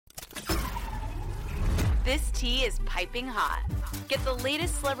This tea is piping hot. Get the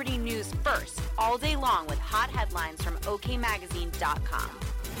latest celebrity news first all day long with hot headlines from okmagazine.com.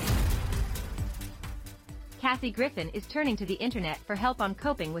 Kathy Griffin is turning to the internet for help on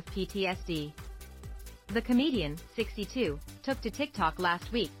coping with PTSD. The comedian, 62, took to TikTok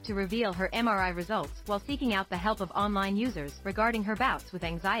last week to reveal her MRI results while seeking out the help of online users regarding her bouts with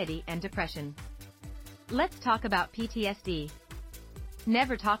anxiety and depression. Let's talk about PTSD.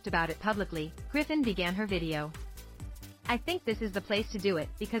 Never talked about it publicly, Griffin began her video. I think this is the place to do it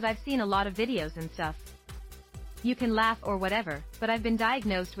because I've seen a lot of videos and stuff. You can laugh or whatever, but I've been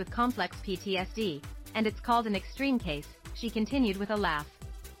diagnosed with complex PTSD, and it's called an extreme case, she continued with a laugh.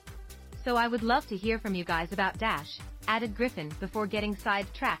 So I would love to hear from you guys about Dash, added Griffin before getting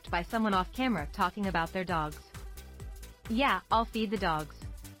sidetracked by someone off camera talking about their dogs. Yeah, I'll feed the dogs.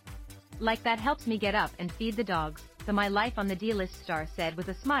 Like that helps me get up and feed the dogs, the My Life on the D-List star said with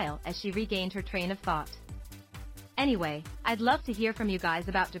a smile as she regained her train of thought. Anyway, I'd love to hear from you guys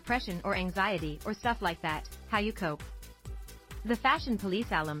about depression or anxiety or stuff like that, how you cope. The fashion police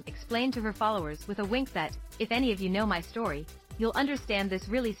alum explained to her followers with a wink that, if any of you know my story, you'll understand this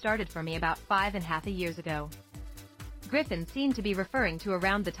really started for me about 5.5 years ago. Griffin seemed to be referring to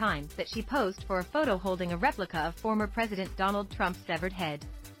around the time that she posed for a photo holding a replica of former President Donald Trump's severed head.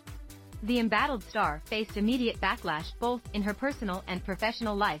 The embattled star faced immediate backlash both in her personal and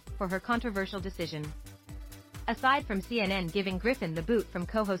professional life for her controversial decision. Aside from CNN giving Griffin the boot from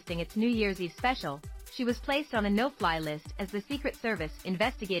co-hosting its New Year's Eve special, she was placed on a no-fly list as the Secret Service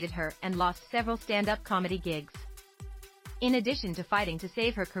investigated her and lost several stand-up comedy gigs. In addition to fighting to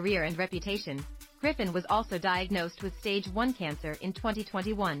save her career and reputation, Griffin was also diagnosed with stage 1 cancer in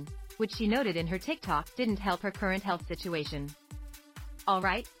 2021, which she noted in her TikTok didn't help her current health situation.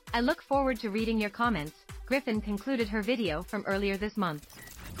 Alright, I look forward to reading your comments, Griffin concluded her video from earlier this month.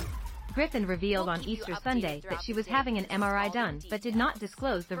 Griffin revealed on Easter Sunday that she was having an MRI done but did not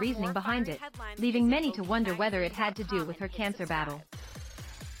disclose the reasoning behind it, leaving many to wonder whether it had to do with her cancer battle.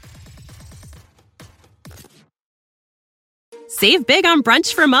 Save big on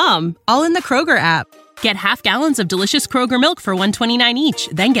brunch for mom, all in the Kroger app. Get half gallons of delicious Kroger milk for $1.29 each.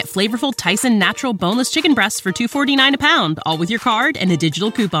 Then get flavorful Tyson natural boneless chicken breasts for $2.49 a pound, all with your card and a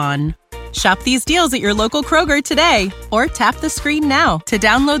digital coupon. Shop these deals at your local Kroger today, or tap the screen now to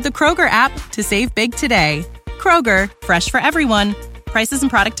download the Kroger app to save big today. Kroger, fresh for everyone. Prices and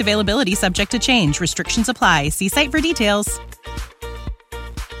product availability subject to change. Restrictions apply. See site for details.